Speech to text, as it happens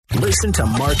Listen to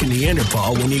Mark and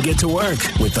Neanderthal when you get to work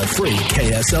with the free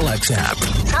KSLX app.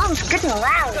 Sounds good and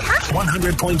loud, huh?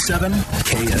 100.7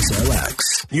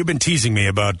 KSLX. You've been teasing me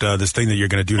about this thing that you're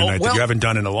going to do tonight that you haven't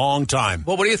done in a long time.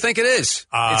 Well, what do you think it is?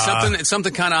 It's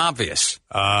something kind of obvious.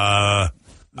 I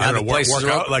don't know, work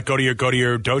out, like go to your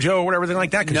dojo or everything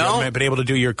like that? Because you haven't been able to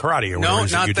do your karate or whatever.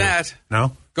 No, not that.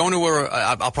 No? Going to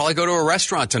I'll probably go to a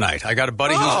restaurant tonight. I got a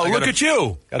buddy. Look at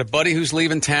you! Got a buddy who's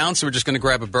leaving town, so we're just going to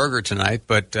grab a burger tonight.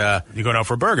 But you going out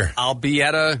for a burger? I'll be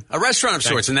at a restaurant of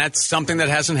sorts, and that's something that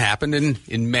hasn't happened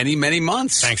in many, many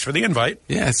months. Thanks for the invite.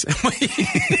 Yes,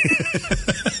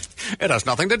 it has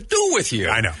nothing to do with you.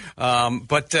 I know.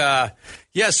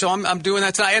 So I'm doing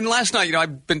that tonight. And last night,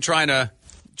 I've been trying to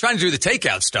do the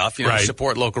takeout stuff,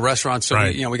 support local restaurants. So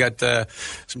we got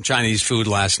some Chinese food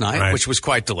last night, which was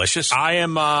quite delicious. I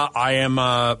am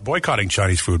boycotting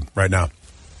Chinese food right now.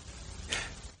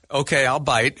 Okay, I'll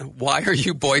bite. Why are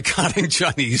you boycotting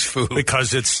Chinese food?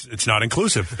 Because it's not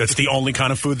inclusive. That's the only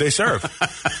kind of food they serve.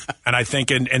 And I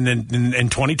think in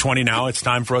 2020 now, it's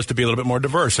time for us to be a little bit more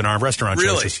diverse in our restaurant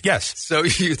choices. Yes. So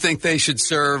you think they should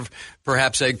serve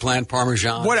perhaps eggplant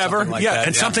parmesan? Whatever. Like that?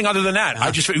 And something other than that.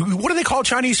 What do they call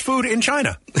Chinese food in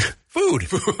China? Food.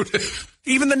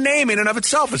 Even the name in and of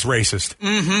itself is racist.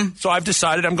 Mm-hmm. So I've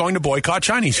decided I'm going to boycott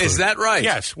Chinese food. Is that right?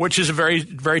 Yes, which is a very,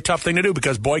 very tough thing to do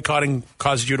because boycotting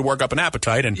causes you to work up an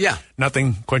appetite, and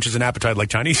nothing quenches an appetite like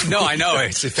Chinese food. No, I know.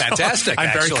 It's fantastic, so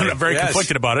I'm very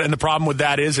conflicted about it, and the problem with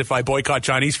that is if I boycott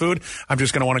Chinese food, I'm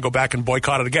just going to want to go back and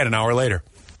boycott it again an hour later.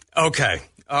 Okay.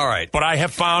 All right. But I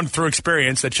have found through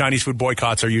experience that Chinese food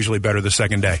boycotts are usually better the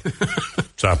second day.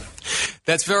 So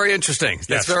that's very interesting.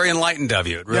 That's very enlightened of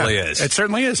you. It really is. It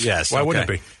certainly is. Yes. Why wouldn't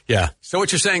it be? Yeah. So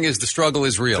what you're saying is the struggle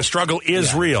is real. The struggle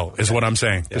is real is what I'm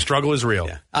saying. Yeah. The struggle is real.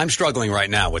 Yeah. I'm struggling right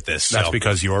now with this. That's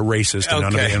because you're racist and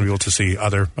none of it enviable to see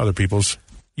other people's.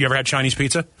 You ever had Chinese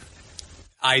pizza?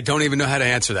 I don't even know how to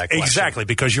answer that question. Exactly,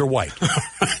 because you're white.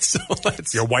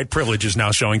 Your white privilege is now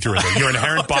showing through. Your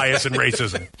inherent bias and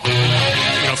racism.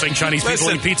 You don't think Chinese people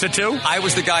eat pizza too? I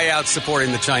was the guy out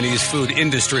supporting the Chinese food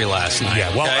industry last night.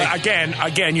 Yeah, well,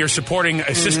 again, you're supporting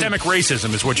systemic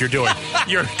racism is what you're doing.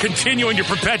 You're continuing to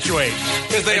perpetuate.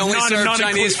 Because they only serve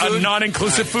Chinese food? A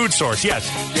non-inclusive food source, yes.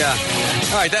 Yeah.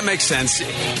 All right, that makes sense.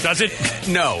 Does it?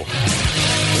 No.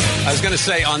 I was going to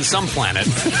say on some planet.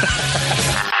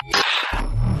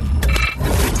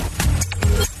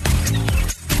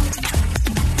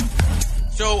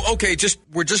 So, okay,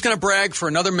 we're just going to brag for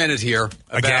another minute here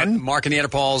about Mark and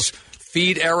Neanderthal's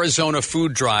Feed Arizona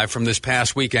food drive from this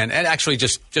past weekend. And actually,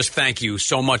 just thank you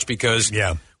so much because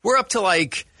we're up to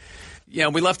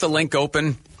we left the link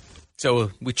open.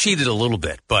 So we cheated a little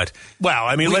bit, but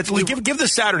let's give the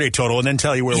Saturday total and then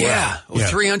tell you where we're at.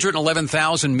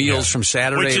 311,000 meals from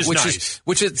Saturday,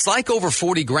 which is like over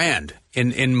 $40,000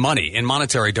 in money, in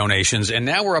monetary donations, and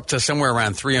now we're up to somewhere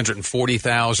around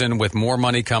 340,000 with more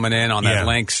money coming in on that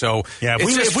link. So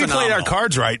if we played our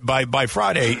cards right by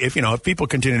Friday, if people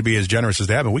continue to be as generous as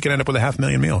they have, we could end up with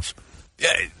 500,000 meals.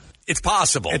 It's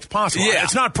possible. It's possible. Yeah.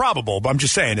 It's not probable, but I'm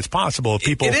just saying it's possible. If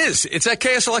people, it is. It's at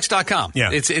KSLX.com.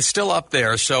 Yeah. It's still up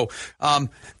there. So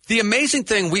the amazing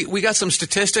thing, we got some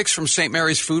statistics from St.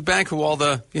 Mary's Food Bank, who all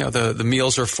the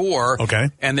meals are for,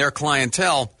 and their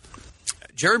clientele.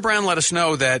 Jared Brown let us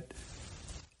know that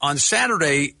on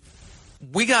Saturday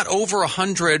we got over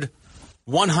 100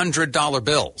 $100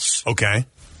 bills. Okay.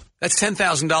 That's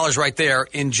 $10,000 right there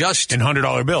in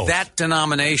 $100 bills. That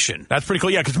denomination. That's pretty cool.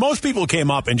 Yeah, because most people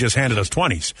came up and just handed us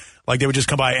 20s. Like they would just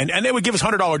come by and they would give us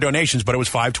 $100 donations, but it was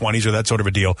 5 20s or that sort of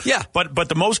a deal. Yeah. But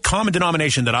the most common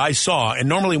denomination that I saw, and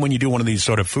normally when you do one of these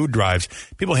sort of food drives,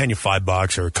 people hand you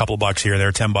 $5 or a couple bucks here,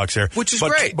 there, $10 there. Which is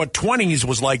great. But 20s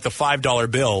was like the $5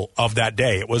 bill of that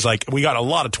day. It was like we got a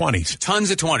lot of 20s.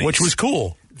 Tons of 20s. Which was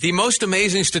cool. The most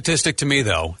amazing statistic to me,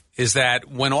 though, is that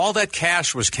when all that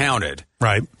cash was counted,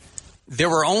 right, there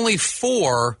were only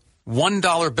 4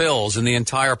 $1 bills in the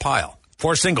entire pile.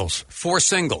 4 singles. 4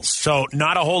 singles. So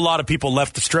not a whole lot of people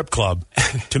left the strip club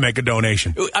to make a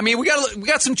donation. I mean, we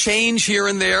got some change here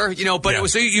and there, but it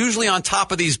was usually on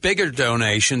top of these bigger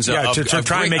donations. To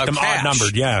try and make them odd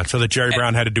numbered, so that Jerry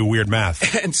Brown had to do weird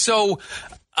math. And so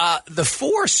the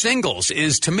 4 singles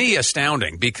is, to me,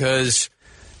 astounding because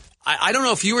I don't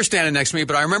know if you were standing next to me,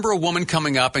 but I remember a woman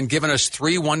coming up and giving us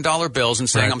 3 $1 bills and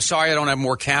saying, I'm sorry I don't have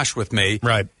more cash with me.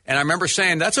 Right. And I remember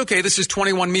saying, that's okay, this is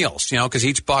 21 meals, because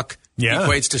each buck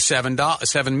equates to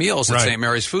 7 meals at St.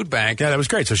 Mary's Food Bank. Yeah, that was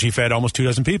great. So she fed almost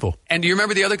 24 people. And do you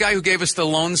remember the other guy who gave us the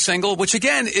lone single, which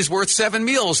again is worth 7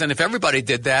 meals? And if everybody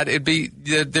did that, there'd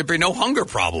be no hunger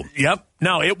problem. Yep.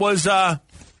 No, it was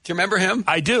Do you remember him?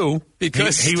 I do.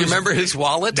 Because do you remember his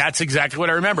wallet? That's exactly what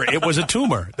I remember. It was a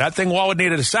tumor. That wallet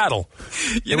needed a saddle.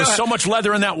 There was so much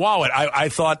leather in that wallet. I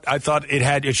thought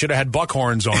it should have had buck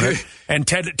horns on it, and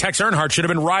Tex Earnhardt should have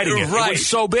been riding it. Right. It was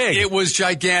so big. It was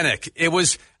gigantic. It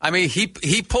was. I mean, he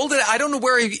pulled it. I don't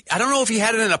know if he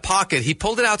had it in a pocket. He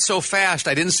pulled it out so fast.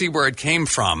 I didn't see where it came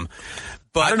from.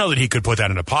 But I don't know that he could put that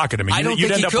in a pocket. I mean,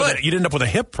 you'd end up with a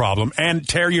hip problem and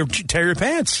tear your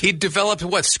pants. He developed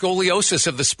scoliosis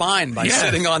of the spine by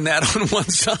sitting on that on one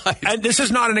side. And this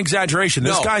is not an exaggeration.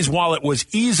 This guy's wallet was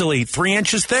easily 3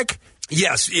 inches thick.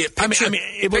 Yes, picture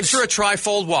a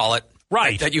trifold wallet.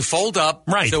 Right. That you fold up.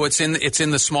 Right. So it's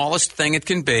in the smallest thing it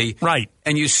can be. Right.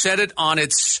 And you set it on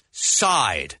its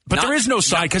side. But there is no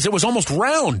side because it was almost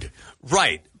round.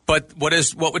 Right. But what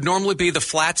would normally be the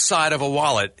flat side of a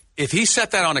wallet, if he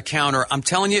set that on a counter, I'm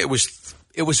telling you,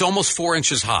 it was almost 4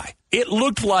 inches high. It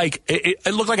looked like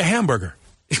it looked like a hamburger.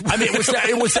 I mean,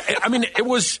 it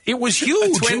was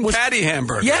huge. A twin patty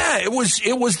hamburger. Yeah, it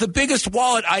was the biggest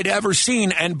wallet I'd ever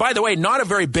seen. And by the way, not a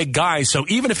very big guy. So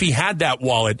even if he had that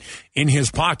wallet in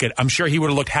his pocket, I'm sure he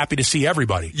would have looked happy to see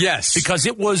everybody. Yes, because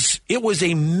it was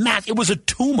a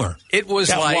tumor. It was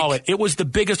that wallet. It was the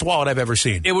biggest wallet I've ever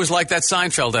seen. It was like that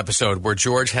Seinfeld episode where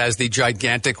George has the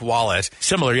gigantic wallet.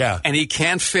 Similar, yeah. And he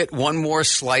can't fit one more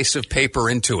slice of paper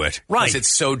into it. Right. Because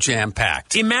it's so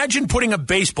jam-packed. Imagine putting a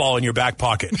baseball in your back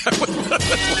pocket.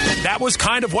 That was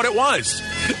kind of what it was.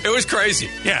 It was crazy.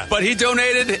 Yeah. But he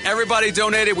donated. Everybody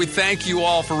donated. We thank you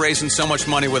all for raising so much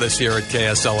money with us here at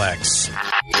KSLX.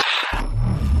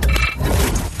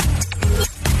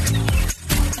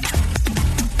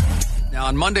 Now,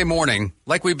 on Monday morning,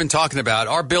 like we've been talking about,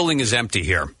 our building is empty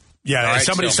here. Yeah, right,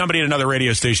 somebody at another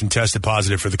radio station tested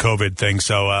positive for the COVID thing,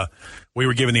 so we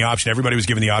were given the option. Everybody was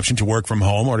given the option to work from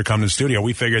home or to come to the studio.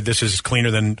 We figured this is cleaner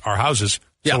than our houses,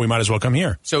 so we might as well come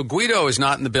here. So Guido is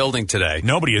not in the building today.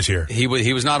 Nobody is here. He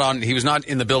was not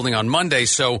in the building on Monday.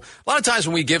 So a lot of times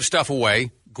when we give stuff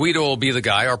away, Guido will be the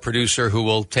guy, our producer, who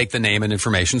will take the name and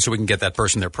information so we can get that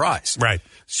person their prize. Right.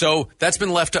 So that's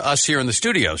been left to us here in the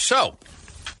studio. So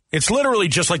it's literally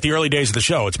just like the early days of the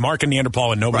show. It's Mark and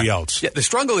Neanderthal and nobody else. Yeah, the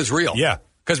struggle is real. Yeah.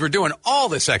 Because we're doing all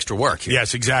this extra work here.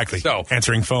 Yes, exactly. So,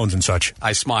 answering phones and such.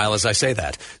 I smile as I say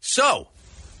that. So,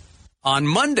 on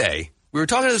Monday, we were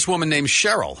talking to this woman named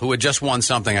Cheryl, who had just won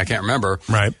something, I can't remember.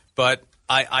 Right. But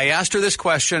I asked her this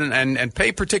question and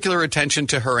pay particular attention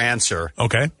to her answer.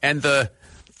 Okay. And the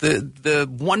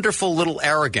wonderful little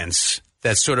arrogance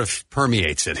that sort of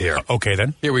permeates it here. Okay,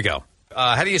 then. Here we go.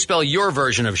 How do you spell your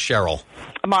version of Cheryl?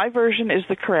 My version is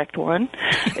the correct one.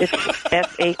 It's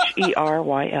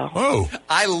F-H-E-R-Y-L. Oh.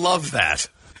 I love that.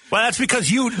 Well, that's because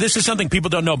this is something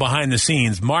people don't know behind the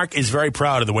scenes. Mark is very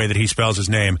proud of the way that he spells his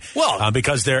name. Well,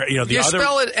 because you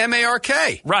spell it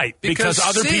M-A-R-K. Right. Because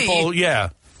other people, You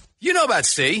know about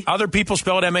C. Other people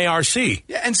spell it M-A-R-C.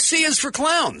 Yeah, and C is for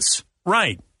clowns.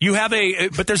 Right. You have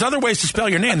but there's other ways to spell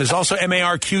your name. There's also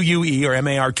M-A-R-Q-U-E or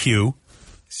M-A-R-Q.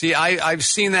 See, I've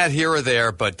seen that here or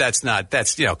there, but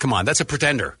come on, that's a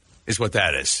pretender is what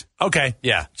that is. Okay.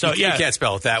 Yeah. So you can't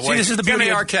spell it that way. This is the beauty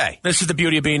M-A-R-K. This is the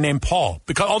beauty of being named Paul.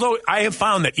 Because although I have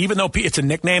found that even though it's a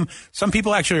nickname, some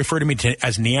people actually refer to me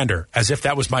as Neander, as if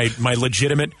that was my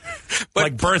legitimate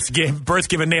birth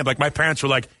given name. Like my parents were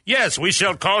like, yes, we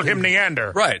shall call him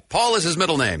Neander. Right. Paul is his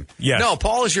middle name. Yes. No,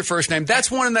 Paul is your first name. That's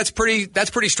one that's pretty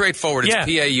straightforward. It's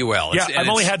P-A-U-L. Yeah, I've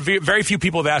only had very few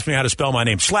people have asked me how to spell my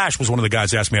name. Slash was one of the guys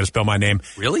that asked me how to spell my name.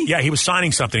 Really? Yeah, he was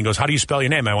signing something. He goes, how do you spell your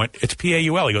name? I went, it's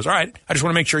P-A-U-L. He goes, all right, I just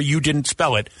want to make sure you didn't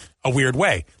spell it a weird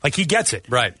way. Like, he gets it.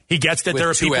 Right. He gets that with there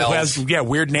are people L's. who have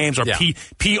weird names or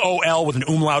P-O-L with an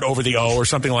umlaut over the O or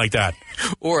something like that.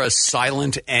 Or a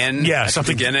silent N at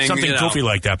something, the beginning. Something goofy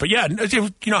like that. But yeah,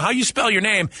 how you spell your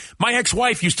name. My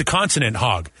ex-wife used to consonant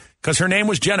hog because her name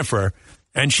was Jennifer,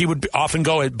 and she would often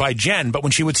go by Jen, but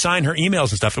when she would sign her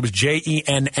emails and stuff, it was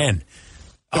J-E-N-N.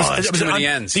 It was too many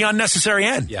N's. The unnecessary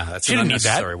N. Yeah, that's she an didn't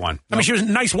unnecessary need that. one. I mean, she was a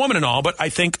nice woman and all, but I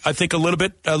think a little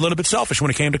bit selfish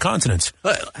when it came to consonants.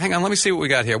 Hang on, let me see what we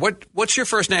got here. What's your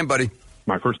first name, buddy?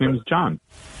 My first name is John.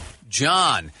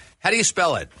 John. How do you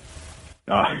spell it?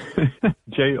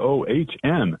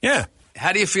 J-O-H-N. Yeah.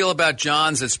 How do you feel about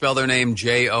Johns that spell their name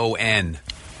J-O-N?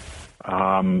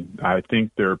 I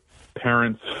think their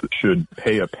parents should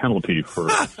pay a penalty for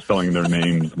spelling their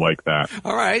names like that.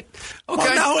 All right.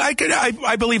 Okay. Well, no,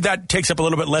 I believe that takes up a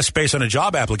little bit less space on a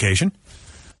job application.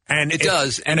 And it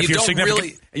does. And if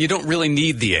you don't really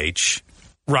need the H.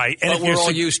 Right. And but we're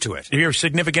all used to it. If your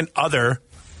significant other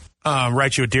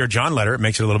writes you a Dear John letter, it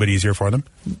makes it a little bit easier for them.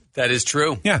 That is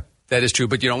true. Yeah. That is true,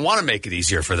 but you don't want to make it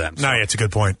easier for them. No, yeah, it's a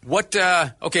good point. What?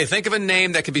 Okay, think of a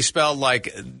name that could be spelled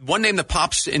like one name that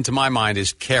pops into my mind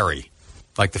is Carrie,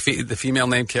 like the female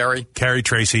name Carrie. Carrie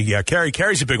Tracy, yeah,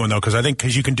 Carrie's a big one though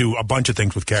because you can do a bunch of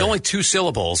things with Carrie. It's only 2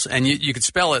 syllables, and you could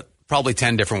spell it probably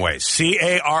 10 different ways.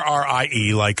 Carrie,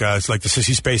 like the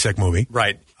Sissy Spacek movie,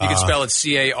 right? You could spell it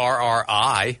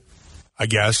Carri. I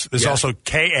guess there's also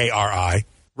Kari,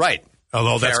 right?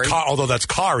 Although that's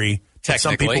Kari.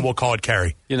 Some people will call it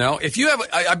Carrie. You know, if you have,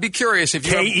 I'd be curious if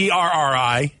you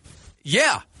Kerri.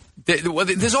 Yeah,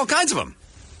 there's all kinds of them.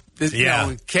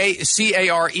 Yeah, Carey, Cary.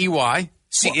 But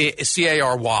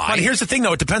here's the thing,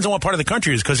 though. It depends on what part of the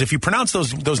country it is, because if you pronounce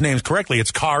those names correctly, it's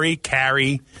Kari,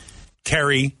 Carrie,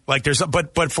 Carrie. Like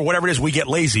but for whatever it is, we get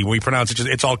lazy when we pronounce it.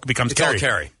 It all becomes Carrie. All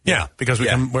Carrie. Yeah, because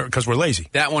we're lazy.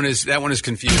 That one is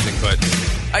confusing. But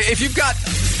if you've got,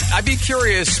 I'd be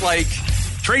curious, like.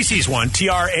 Tracy's one,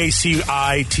 Tracy,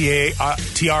 yeah.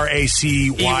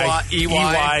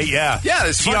 Yeah,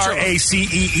 there's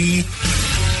Tracee.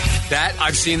 That,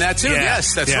 I've seen that too. Yeah.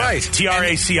 Yes, that's right.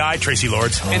 Traci, Tracy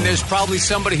Lords. And there's probably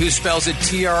somebody who spells it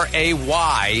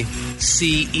Traycee.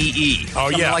 Oh,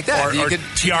 yeah. Like that. Or you could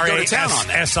go to town on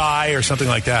that. SI or something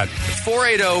like that.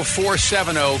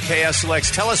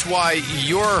 480-470-KSLX. Tell us why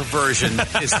your version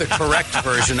is the correct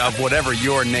version of whatever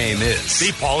your name is.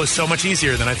 See, Paul, is so much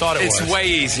easier than I thought it was. It's way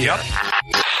easier. Yep.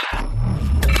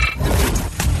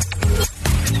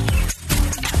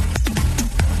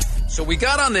 So we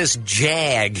got on this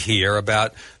jag here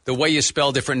about the way you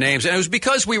spell different names. And it was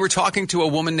because we were talking to a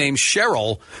woman named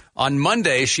Cheryl on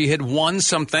Monday. She had won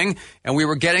something, and we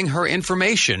were getting her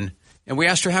information. And we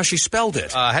asked her how she spelled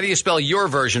it. How do you spell your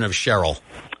version of Cheryl?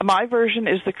 My version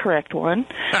is the correct one.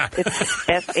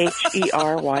 It's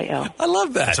Sheryl. I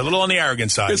love that. It's a little on the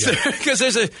arrogant side. Because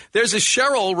there's a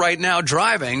Cheryl right now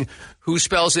driving who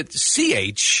spells it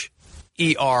Cheryl.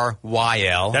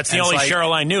 That's the only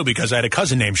Cheryl I knew because I had a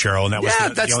cousin named Cheryl, and that was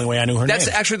the only way I knew her name. That's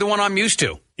actually the one I'm used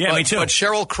to. Yeah, me too. But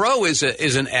Sheryl Crow is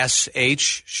an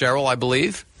SH Cheryl, I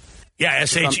believe. Yeah,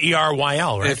 Sheryl,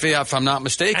 right? If I'm not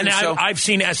mistaken. And I've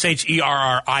seen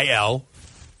Sherril.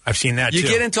 I've seen that, too. You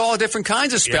get into all different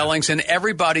kinds of spellings, and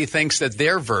everybody thinks that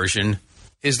their version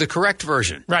is the correct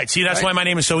version. Right. See, that's why my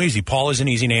name is so easy. Paul is an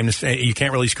easy name. You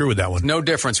can't really screw with that one. No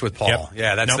difference with Paul. Yep.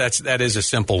 Yeah, that is a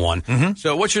simple one. Mm-hmm.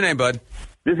 So what's your name, bud?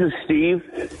 This is Steve.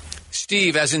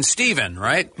 Steve, as in Steven,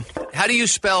 right? How do you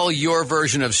spell your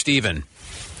version of Steven?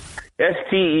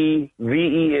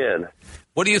 Steven.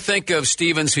 What do you think of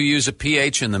Stevens who use a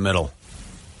PH in the middle?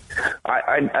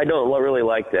 I don't really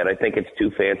like that. I think it's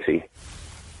too fancy.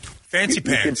 Fancy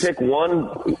pants. You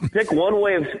can pick one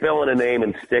way of spelling a name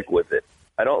and stick with it.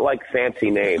 I don't like fancy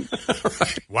names.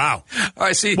 Right. Wow. All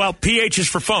right, see. Well, PH is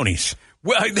for phonies.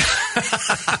 Well,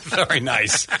 very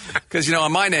nice. Because,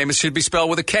 on my name, it should be spelled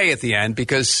with a K at the end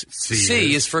because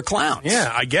C is for clowns.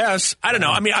 Yeah, I guess. I don't know.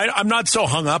 I mean, I'm not so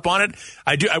hung up on it.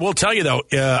 I will tell you, though,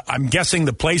 I'm guessing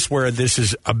the place where this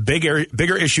is a bigger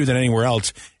issue than anywhere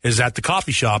else is at the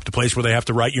coffee shop, the place where they have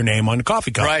to write your name on the coffee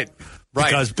cup. Right.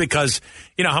 Because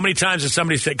how many times has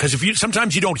somebody said, because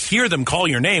sometimes you don't hear them call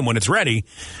your name when it's ready.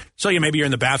 So maybe you're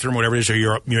in the bathroom, whatever it is,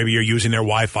 or maybe you're using their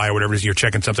Wi-Fi or whatever it is, you're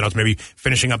checking something else, maybe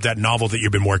finishing up that novel that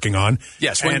you've been working on.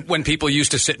 Yes, when people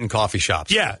used to sit in coffee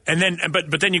shops. Yeah, and then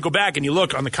but then you go back and you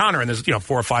look on the counter and there's 4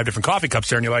 or 5 different coffee cups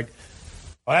there, and you're like,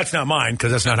 well, that's not mine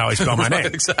because that's not how I spell my name.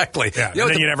 Exactly. Yeah, and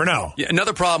then you never know. Yeah,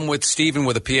 another problem with Stephen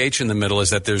with a PH in the middle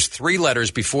is that there's 3 letters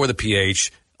before the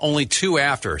PH, only 2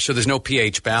 after, so there's no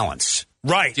PH balance.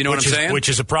 Right. Do you know what I'm saying? Which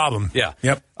is a problem. Yeah.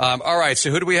 Yep. All right,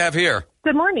 so who do we have here?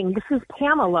 Good morning. This is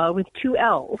Pamela with 2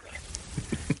 L's.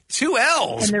 2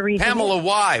 L's? And the reason Pamela,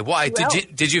 why? Why?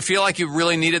 Did you feel like you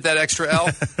really needed that extra L?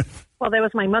 Well, that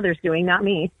was my mother's doing, not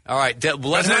me. All right. Doesn't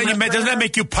that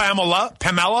make you Pamela?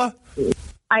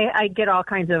 I get all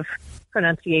kinds of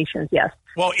pronunciations, yes.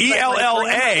 Well,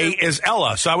 ELLA is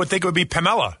Ella, so I would think it would be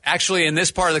Pamela. Actually, in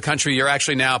this part of the country, you're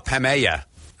actually now Pamela.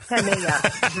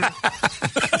 Mm-hmm.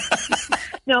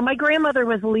 No, my grandmother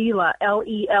was Leela,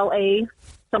 Lela,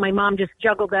 so my mom just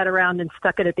juggled that around and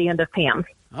stuck it at the end of Pam.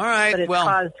 All right, but it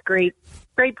caused great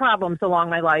problems along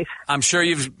my life. I'm sure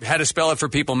you've had to spell it for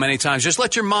people many times. Just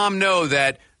let your mom know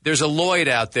that there's a Lloyd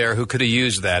out there who could have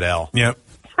used that L. Yep.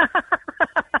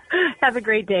 Have a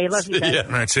great day. Love you guys. Yeah.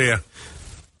 All right, see ya.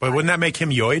 But wouldn't that make him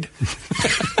Yoid?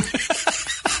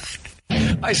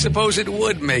 I suppose it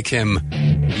would make him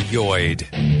Yoid.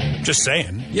 Just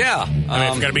saying. Yeah.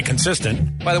 I've got to be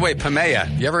consistent. By the way,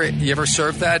 Pamea, you ever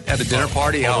served that at a dinner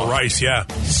party? Oh, the rice, yeah.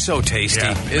 So tasty,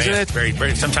 isn't it? Very,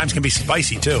 very. Sometimes can be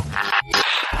spicy, too.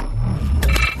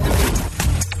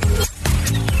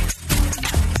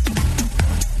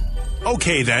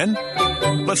 Okay, then.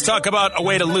 Let's talk about a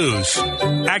way to lose.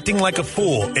 Acting like a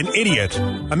fool, an idiot,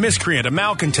 a miscreant, a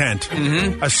malcontent,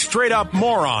 a straight-up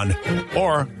moron,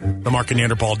 or the Mark and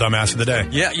Neanderthal dumbass of the day.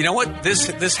 Yeah, you know what?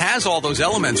 This has all those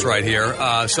elements right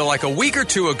here. So like a week or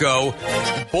two ago,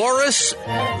 Boris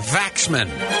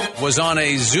Vaxman was on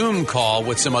a Zoom call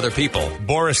with some other people.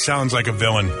 Boris sounds like a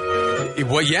villain.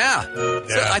 Well, yeah.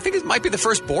 So I think it might be the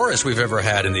first Boris we've ever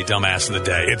had in the dumbass of the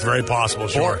day. It's very possible,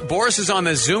 sure. Boris is on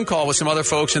this Zoom call with some other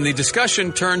folks, and the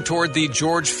discussion turned toward the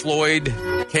George Floyd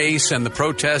case and the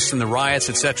protests and the riots,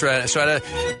 etc. So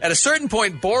at a certain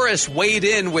point, Boris weighed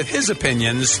in with his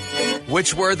opinions,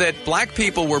 which were that black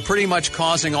people were pretty much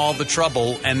causing all the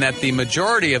trouble and that the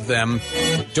majority of them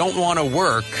don't want to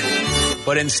work,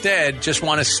 but instead just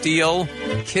want to steal,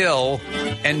 kill,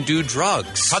 and do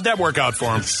drugs. How'd that work out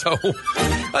for him? So,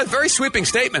 a very sweeping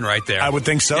statement right there. I would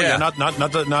think so. Yeah, not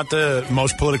the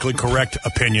most politically correct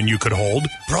opinion you could hold.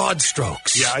 Broad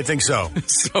strokes. Yeah, I think so.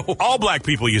 So all black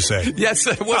people, you say? Yes.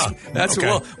 That's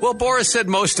okay. Well, Boris said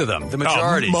most of them, the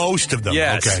majority. Most of them.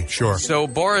 Yes. Okay, sure. So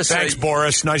Boris. Thanks,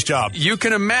 Boris. Nice job. You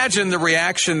can imagine the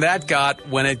reaction that got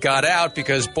when it got out,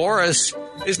 because Boris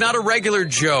is not a regular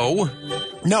Joe.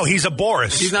 No, he's a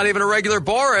Boris. He's not even a regular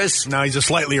Boris. No, he's a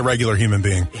slightly irregular human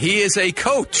being. He is a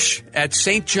coach at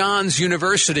St. John's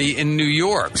University in New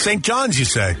York. St. John's, you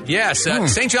say? Yes.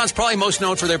 St. John's probably most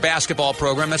known for their basketball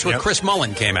program. That's what Chris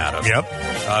Mullin came out of.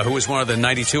 Yep. Who was one of the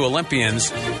 92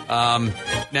 Olympians.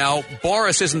 Now,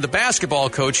 Boris isn't the basketball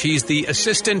coach. He's the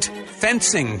assistant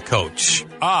fencing coach.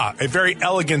 Ah, a very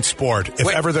elegant sport, if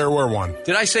ever there were one.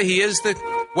 Did I say he is the...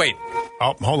 Wait.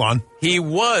 Oh, hold on. He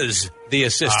was the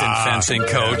assistant fencing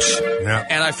coach. Yeah.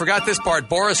 And I forgot this part.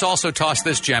 Boris also tossed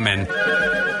this gem in.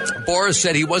 Boris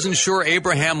said he wasn't sure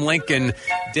Abraham Lincoln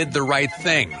did the right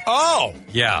thing. Oh!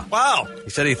 Yeah. Wow. He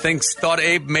said he thought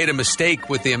Abe made a mistake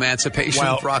with the Emancipation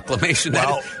Proclamation.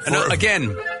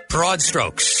 Again, broad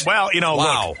strokes. Well,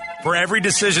 look, for every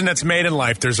decision that's made in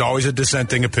life, there's always a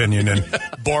dissenting opinion, and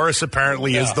Boris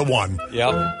apparently is the one.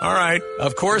 Yep. All right.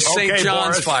 Of course, St.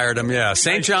 John's fired him. Yeah,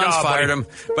 St. John's fired him.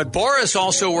 But Boris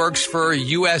also works for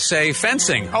USA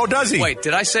Fencing. Oh, does he? Wait,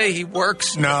 did I say he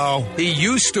works? No. He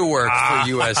used to work for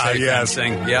USA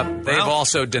Fencing. Yep. They've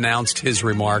also denounced his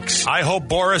remarks. I hope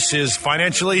Boris is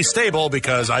financially stable,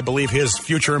 because I believe his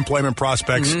future employment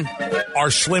prospects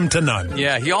are slim to none.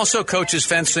 Yeah, he also coaches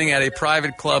fencing at a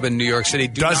private club in New York City.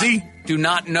 Does he? Do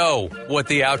not know what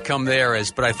the outcome there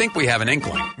is, but I think we have an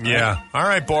inkling. Yeah. All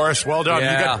right, Boris. Well done.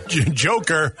 Yeah. You got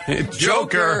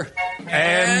Joker,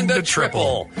 and a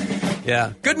triple.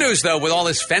 Yeah. Good news, though, with all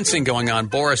this fencing going on,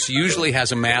 Boris usually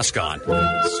has a mask on.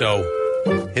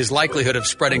 So his likelihood of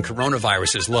spreading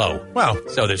coronavirus is low. Well,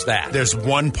 so there's that. There's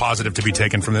one positive to be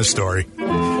taken from this story.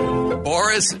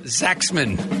 Boris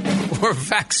Zaxman, or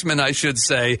Vaxman, I should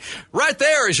say. Right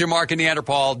there is your Mark and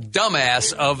Neanderthal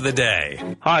dumbass of the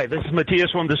day. Hi, this is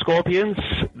Matthias from the Scorpions.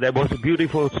 That was a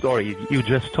beautiful story you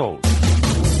just told.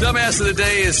 Dumbass of the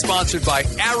Day is sponsored by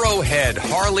Arrowhead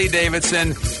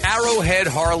Harley-Davidson.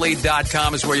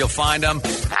 ArrowheadHarley.com is where you'll find them.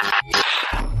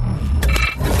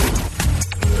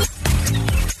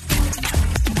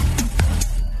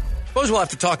 Suppose we'll have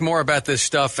to talk more about this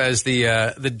stuff as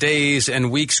the days and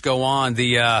weeks go on.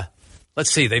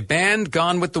 Let's see, they banned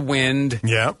Gone with the Wind.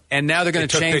 Yeah. And now they're going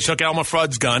to change. They took Elmer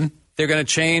Fudd's gun. They're going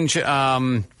to change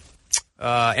Aunt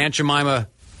Jemima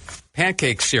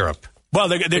pancake syrup. Well,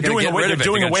 they're doing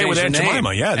away with Aunt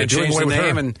Jemima. Yeah, they're doing away with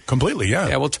her completely. Yeah.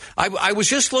 Yeah. Well, I was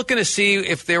just looking to see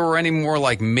if there were any more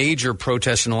major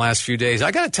protests in the last few days.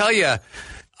 I got to tell you,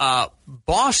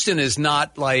 Boston is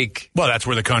not like... Well, that's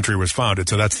where the country was founded,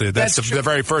 so that's the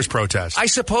very first protest. I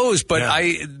suppose, but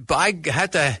I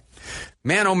had to...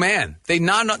 Man, oh man. They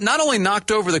not only knocked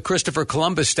over the Christopher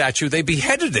Columbus statue, they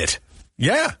beheaded it.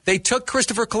 Yeah. They took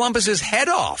Christopher Columbus's head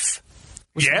off.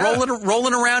 Yeah.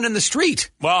 Rolling around in the street.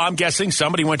 Well, I'm guessing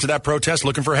somebody went to that protest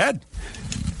looking for a head.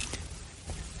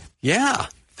 Yeah.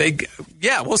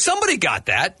 Well, somebody got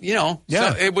that, Yeah.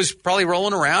 So it was probably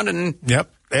rolling around and...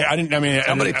 Yep.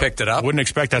 Somebody picked it up. I wouldn't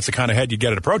expect that's the kind of head you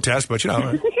get at a protest, but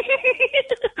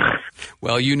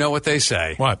Well, you know what they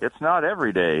say. What? It's not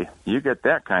every day you get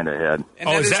that kind of head.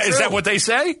 And is that what they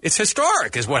say? It's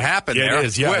historic, is what happened there. It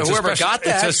is, yeah. Whoever got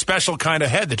that. It's a special kind of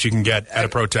head that you can get at a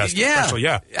protest. Yeah.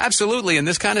 Special, Absolutely. In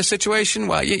this kind of situation,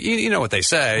 well, you know what they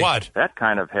say. What? That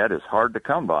kind of head is hard to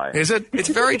come by. Is it? It's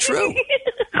very true.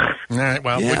 All right,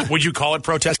 well, would you call it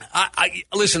protest?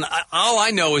 Listen, all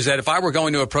I know is that if I were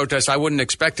going to a protest, I wouldn't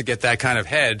expect to get that kind of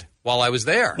head while I was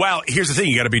there. Well, here's the thing.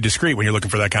 You got to be discreet when you're looking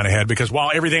for that kind of head, because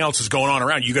while everything else is going on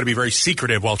around, you got to be very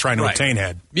secretive while trying to obtain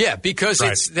head. Yeah, because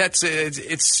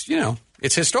it's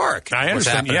It's historic. I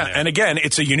understand. Yeah, and again,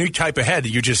 it's a unique type of head that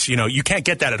you just, you can't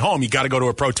get that at home. You got to go to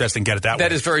a protest and get it that way.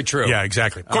 That is very true. Yeah,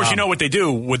 exactly. Of course, you know what they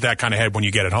do with that kind of head when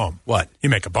you get it home. What? You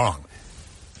make a bong.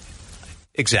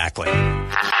 Exactly.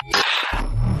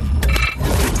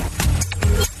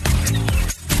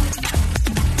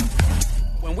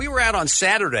 When we were out on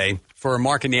Saturday for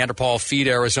Mark and Neanderthal Feed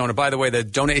Arizona, by the way,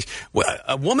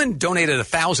 a woman donated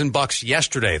 $1,000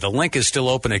 yesterday. The link is still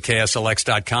open at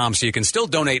KSLX.com, so you can still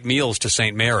donate meals to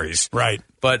St. Mary's. Right.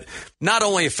 But not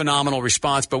only a phenomenal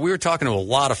response, but we were talking to a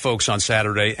lot of folks on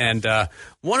Saturday, and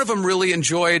one of them really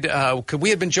enjoyed, we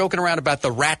had been joking around about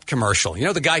the rat commercial. You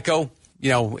know, the Geico?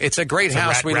 It's a great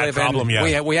house we live in.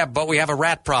 Yeah. We have a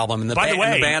rat problem. And the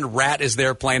band Rat is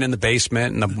there playing in the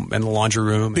basement and the laundry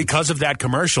room. Because of that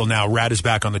commercial, now Rat is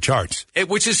back on the charts.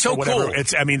 Which is so cool.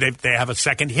 They have a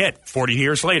second hit 40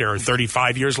 years later or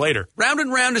 35 years later. Round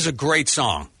and Round is a great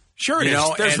song. Sure it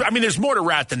is. There's more to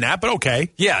Rat than that, but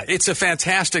okay. Yeah, it's a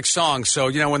fantastic song.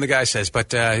 So, when the guy says, but,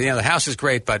 the house is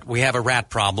great, but we have a rat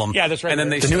problem. Yeah, that's right.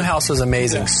 And then the new house is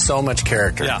amazing. Yeah. So much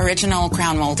character. Yeah. Original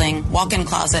crown molding, walk-in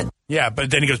closet. Yeah, but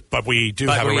then he goes, but we do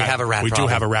have a rat problem. We do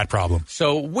have a rat problem.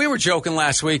 So we were joking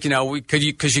last week, because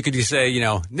you could say,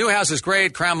 new house is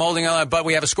great, crown molding, but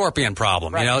we have a scorpion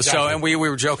problem, right, exactly. So, and we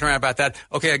were joking around about that.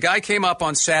 Okay, a guy came up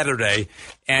on Saturday,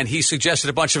 and he suggested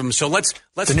a bunch of them. So let's.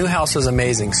 The new house is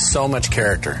amazing. So much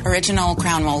character. Original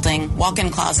crown molding, walk-in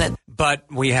closet. But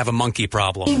we have a monkey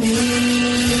problem. All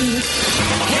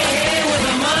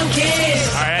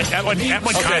right, that one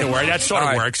kind of works. That sort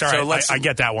of works. All right, I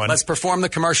get that one. Let's perform the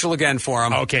commercial again for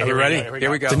him. Okay, are you ready?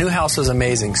 Here we go. The new house is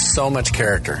amazing. So much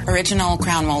character. Original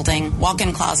crown molding,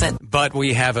 walk-in closet. But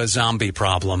we have a zombie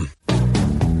problem.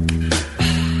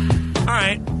 All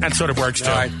right, that sort of works too.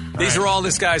 All right. These are all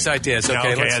this guy's ideas.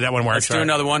 Okay, that one works. Let's do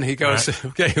another one. He goes,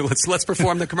 okay, let's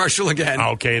perform the commercial again.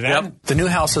 Okay, then. Yep. The new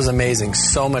house is amazing.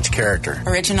 So much character.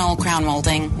 Original crown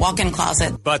molding, walk-in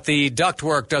closet. But the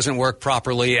ductwork doesn't work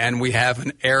properly, and we have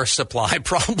an air supply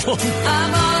problem.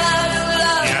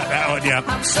 Yeah.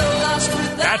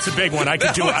 That's a big one. I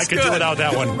could do without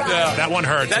that one. Yeah. That one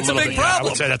hurts. That's a big problem. I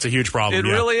would say that's a huge problem. It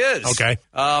really is. Okay.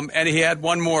 And he had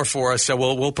one more for us, so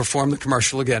we'll perform the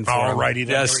commercial again for him. All righty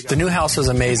then. Yes. The new house is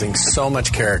amazing. So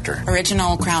much character.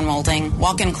 Original crown molding,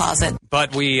 walk-in closet.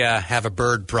 But we have a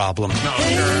bird problem.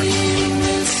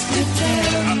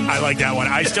 I like that one.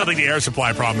 I still think the air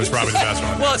supply problem is probably the best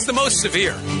one. Well, it's the most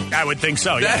severe. I would think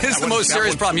so, yeah. That is the most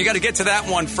serious problem. You got to get to that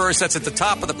one first. That's at the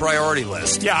top of the priority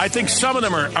list. Yeah, I think some of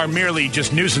them are merely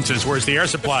just nuisances, whereas the air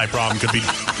supply problem could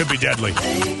be deadly.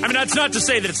 I mean, that's not to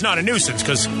say that it's not a nuisance,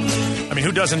 because,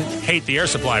 who doesn't hate the air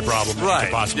supply problem that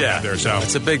you possibly have there? So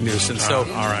it's a big nuisance. So, all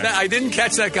right. I didn't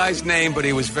catch that guy's name, but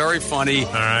he was very funny.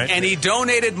 All right. And he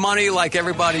donated money like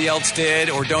everybody else did,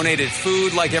 or donated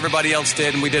food like everybody else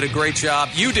did, and we did a great job.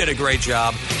 You did a great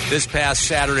job this past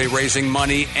Saturday raising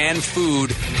money and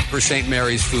food for St.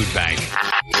 Mary's Food Bank.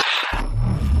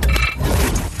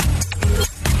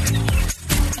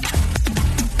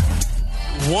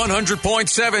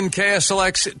 .7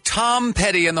 KSLX, Tom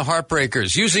Petty and the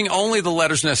Heartbreakers, using only the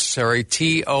letters necessary,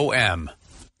 T-O-M.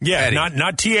 Yeah, Petty.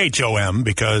 not T-H-O-M,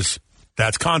 because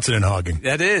that's consonant hogging.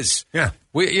 That is. Yeah.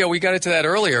 We got into that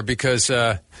earlier because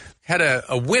had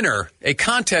a winner, a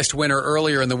contest winner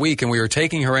earlier in the week, and we were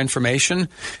taking her information,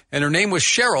 and her name was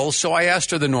Cheryl, so I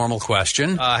asked her the normal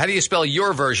question. How do you spell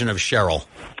your version of Cheryl?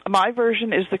 My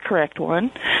version is the correct one.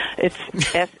 It's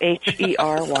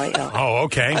S-H-E-R-Y-L. Oh,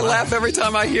 okay. I laugh every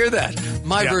time I hear that.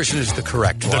 My version is the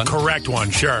correct one. The correct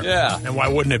one, sure. Yeah. And why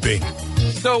wouldn't it be?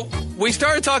 So we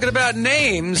started talking about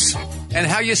names and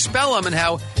how you spell them and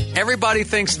how everybody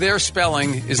thinks their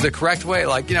spelling is the correct way.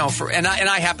 Like, and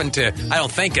I happen to, I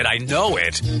don't think it, I know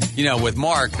it, with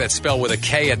Mark, that's spelled with a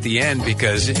K at the end,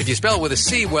 because if you spell it with a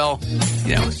C, well,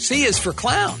 C is for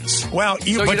clowns. Well,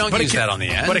 you don't use that on the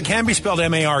end. But it can be spelled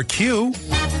M-A-R-Q.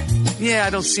 Yeah, I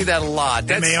don't see that a lot.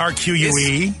 That's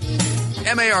M-A-R-Q-U-E.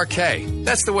 M-A-R-K.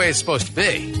 That's the way it's supposed to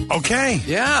be. Okay.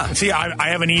 Yeah. See, I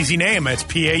have an easy name. It's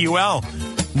P-A-U-L.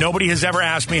 Nobody has ever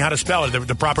asked me how to spell it,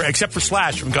 the proper, except for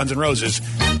Slash from Guns N' Roses.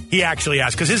 He actually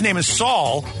asked, because his name is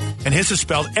Saul, and his is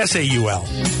spelled S-A-U-L.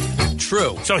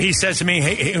 True. So he says to me,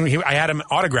 I had him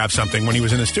autograph something when he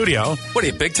was in the studio. What, are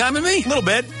you big-timing me? A little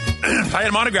bit. I had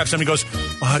him autograph something. He goes,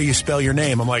 well, how do you spell your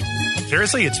name? I'm like,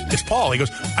 seriously? It's Paul. He goes,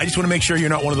 I just want to make sure you're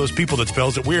not one of those people that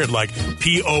spells it weird, like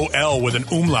P-O-L with an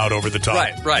umlaut over the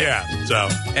top. Right. Yeah, so.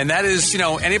 And that is,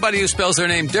 anybody who spells their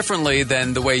name differently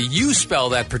than the way you spell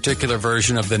that particular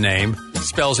version of the name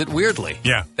spells it weirdly.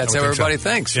 Yeah. That's how everybody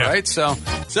thinks, right? So,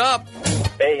 what's up?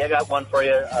 Hey, I got one for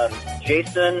you.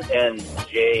 Jason and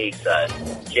Jason.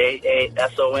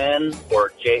 Jason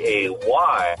or Jayson?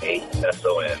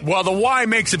 Well, the Y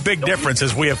makes a big difference,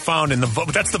 as we have found in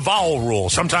that's the vowel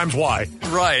rule. Sometimes Y.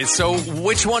 Right. So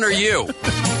which one are you?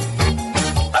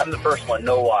 I'm the first one.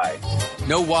 No Y.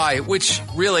 No Y, which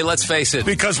really, let's face it.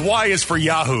 Because Y is for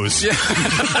yahoos. Yeah.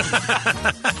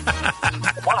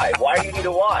 Why? Why do you need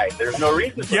a Y? There's no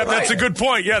reason for Yeah, it. that's a good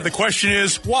point. Yeah, the question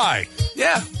is why?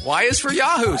 Yeah, Y is for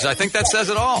yahoos. I think that says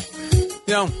it all.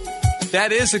 You know,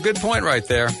 that is a good point right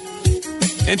there.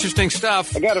 Interesting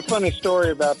stuff. I got a funny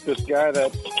story about this guy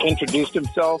that introduced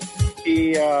himself.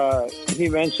 He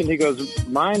mentioned, he goes,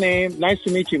 my name, nice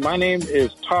to meet you. My name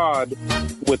is Todd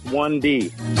with 1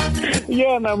 D.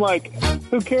 Yeah, and I'm like,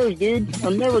 who cares, dude?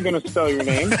 I'm never going to spell your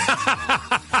name.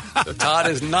 So Todd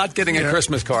is not getting a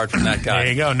Christmas card from that guy.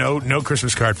 There you go. No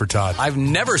Christmas card for Todd. I've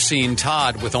never seen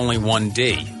Todd with only 1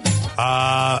 D.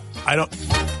 I don't.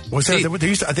 Was there?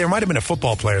 There might have been a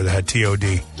football player that had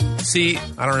TOD. See,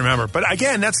 I don't remember. But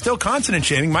again, that's still consonant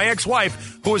shaming. My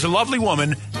ex-wife, who was a lovely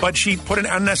woman, but she put an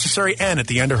unnecessary N at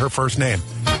the end of her first name.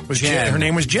 Her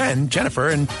name was Jennifer,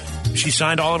 and she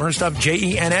signed all of her stuff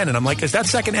Jenn. And I'm like, is that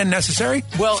second N necessary?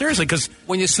 Well, seriously, because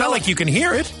when you spell it's not like you can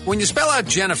hear it. When you spell out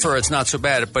Jennifer, it's not so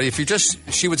bad. But if you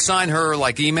she would sign her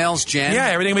like emails, Jen. Yeah,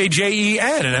 everything would be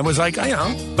Jen, and I was like,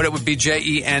 But it would be Jenn.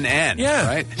 Yeah,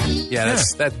 right. Yeah,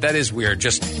 that is weird.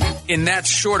 Just in that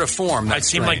short of form, that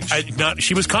seemed like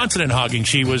she was consonant hogging.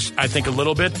 She was, I think, a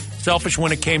little bit selfish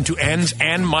when it came to N's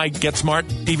and my Get Smart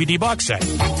DVD box set.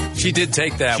 She did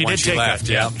take that when she left.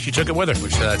 Yeah, she took it with her.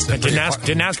 Which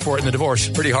didn't ask for it in the divorce.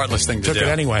 Pretty heartless thing to do. Took it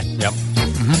anyway. Yep.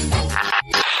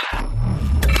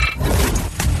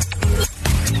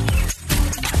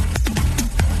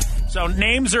 So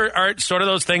names are sort of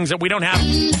those things that we don't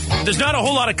have. There's not a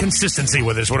whole lot of consistency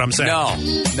with, is what I'm saying.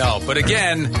 No. But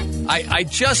again, I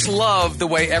just love the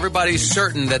way everybody's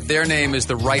certain that their name is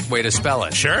the right way to spell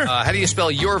it. Sure. How do you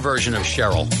spell your version of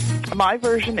Cheryl? My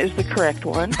version is the correct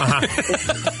one.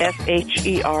 It's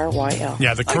Sheryl.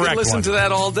 Yeah, the correct one. I could listen to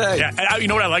that all day. Yeah, you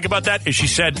know what I like about that is she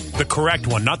said the correct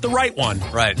one, not the right one.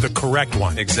 Right. The correct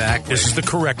one. Exactly. This is the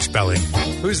correct spelling.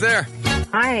 Who's there?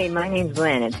 Hi, my name's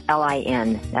Lynn. It's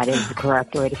Lin. That is the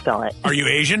correct way to spell it. Are you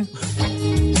Asian?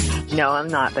 No, I'm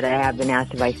not, but I have been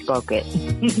asked if I spoke it.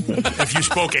 If you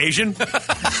spoke Asian?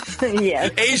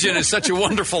 Yes. Asian is such a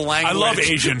wonderful language. I love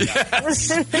Asian.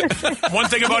 Yes. One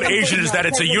thing about Asian is that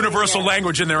it's a universal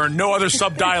language and there are no other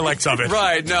sub-dialects of it.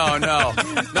 Right, no.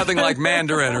 Nothing like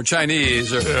Mandarin or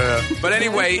Chinese. But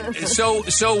anyway, so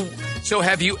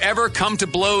have you ever come to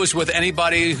blows with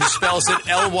anybody who spells it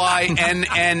Lynne?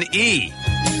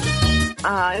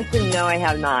 No, I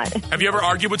have not. Have you ever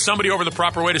argued with somebody over the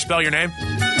proper way to spell your name?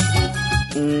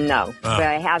 No, but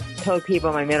I have told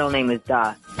people my middle name is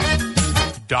Duh.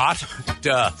 Dot?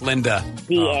 Duh, Linda.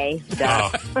 D-A.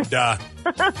 Duh. Duh.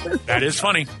 That is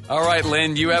funny. All right,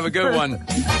 Lynn, you have a good one.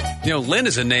 You know, Lynn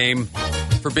is a name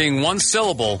for being one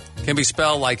syllable. Can be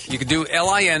spelled like, you could do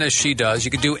Lin as she does.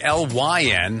 You could do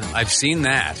Lyn. I've seen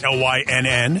that.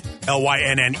 Lynn?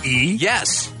 Lynne?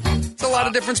 Yes. It's a lot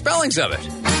of different spellings of it.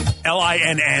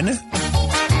 Linn?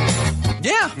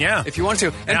 Yeah. If you want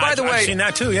to. And by the way, I've seen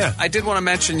that too, yeah. I did want to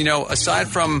mention, aside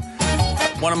from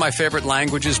one of my favorite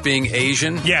languages being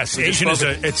Asian. Yes, Asian is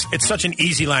it's such an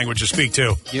easy language to speak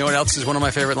too. You know what else is one of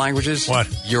my favorite languages? What?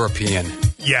 European.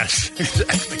 Yes,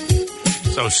 exactly.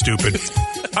 So stupid.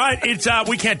 All right,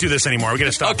 we can't do this anymore. We got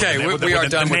to stop. Okay, we are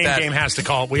done with that. The name game has to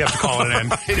call. We have to call it an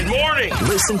end. Good morning.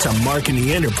 Listen to Mark and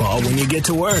Neanderthal when you get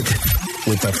to work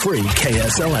with the free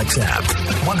KSLX app.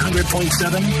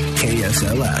 100.7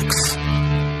 KSLX.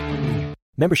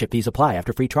 Membership fees apply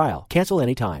after free trial. Cancel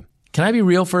anytime. Can I be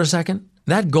real for a second?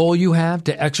 That goal you have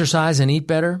to exercise and eat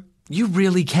better, you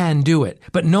really can do it.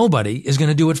 But nobody is going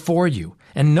to do it for you.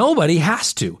 And nobody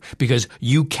has to, because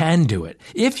you can do it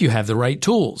if you have the right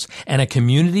tools and a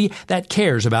community that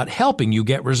cares about helping you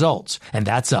get results. And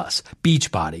that's us,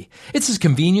 Beachbody. It's as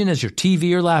convenient as your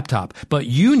TV or laptop, but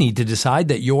you need to decide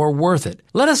that you're worth it.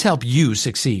 Let us help you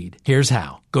succeed. Here's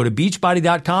how. Go to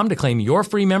Beachbody.com to claim your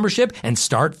free membership and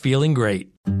start feeling great.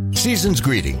 Season's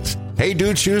greetings. Hey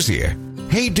Dude Shoes here.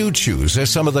 Hey Dude Shoes are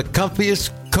some of the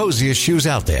comfiest, coziest shoes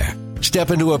out there.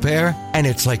 Step into a pair, and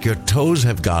it's like your toes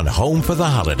have gone home for the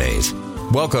holidays.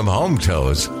 Welcome home,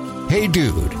 toes. Hey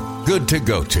Dude, good to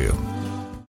go to.